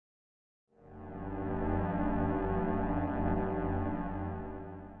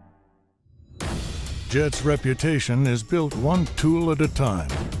JET's reputation is built one tool at a time.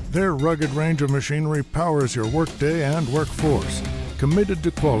 Their rugged range of machinery powers your workday and workforce. Committed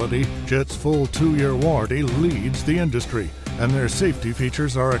to quality, JET's full 2-year warranty leads the industry, and their safety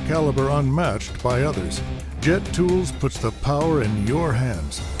features are a caliber unmatched by others. JET Tools puts the power in your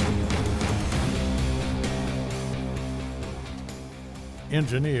hands.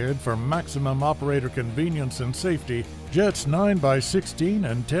 Engineered for maximum operator convenience and safety, JET's 9x16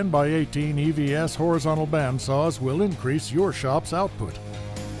 and 10x18 EVS horizontal bandsaws will increase your shop's output.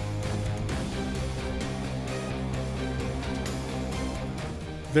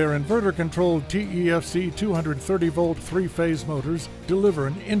 Their inverter-controlled TEFC 230-volt 3-phase motors deliver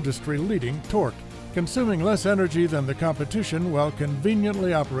an industry-leading torque, consuming less energy than the competition while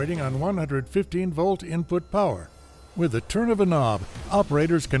conveniently operating on 115-volt input power. With the turn of a knob,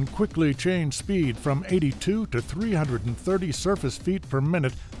 operators can quickly change speed from 82 to 330 surface feet per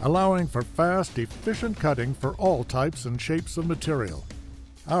minute, allowing for fast, efficient cutting for all types and shapes of material.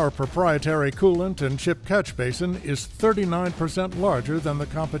 Our proprietary coolant and chip catch basin is 39% larger than the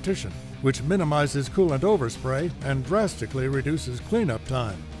competition, which minimizes coolant overspray and drastically reduces cleanup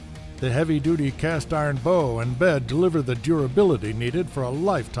time. The heavy-duty cast iron bow and bed deliver the durability needed for a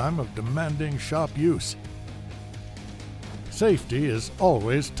lifetime of demanding shop use. Safety is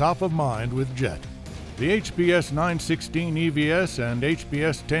always top of mind with JET. The HBS 916 EVS and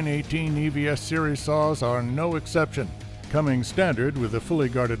HBS 1018 EVS series saws are no exception, coming standard with a fully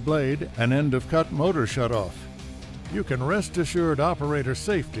guarded blade and end-of-cut motor shutoff. You can rest assured operator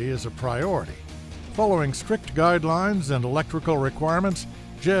safety is a priority. Following strict guidelines and electrical requirements,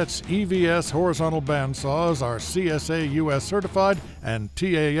 JET's EVS horizontal bandsaws are CSA US certified and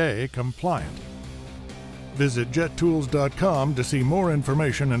TAA compliant. Visit jettools.com to see more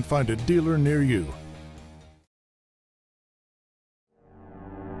information and find a dealer near you.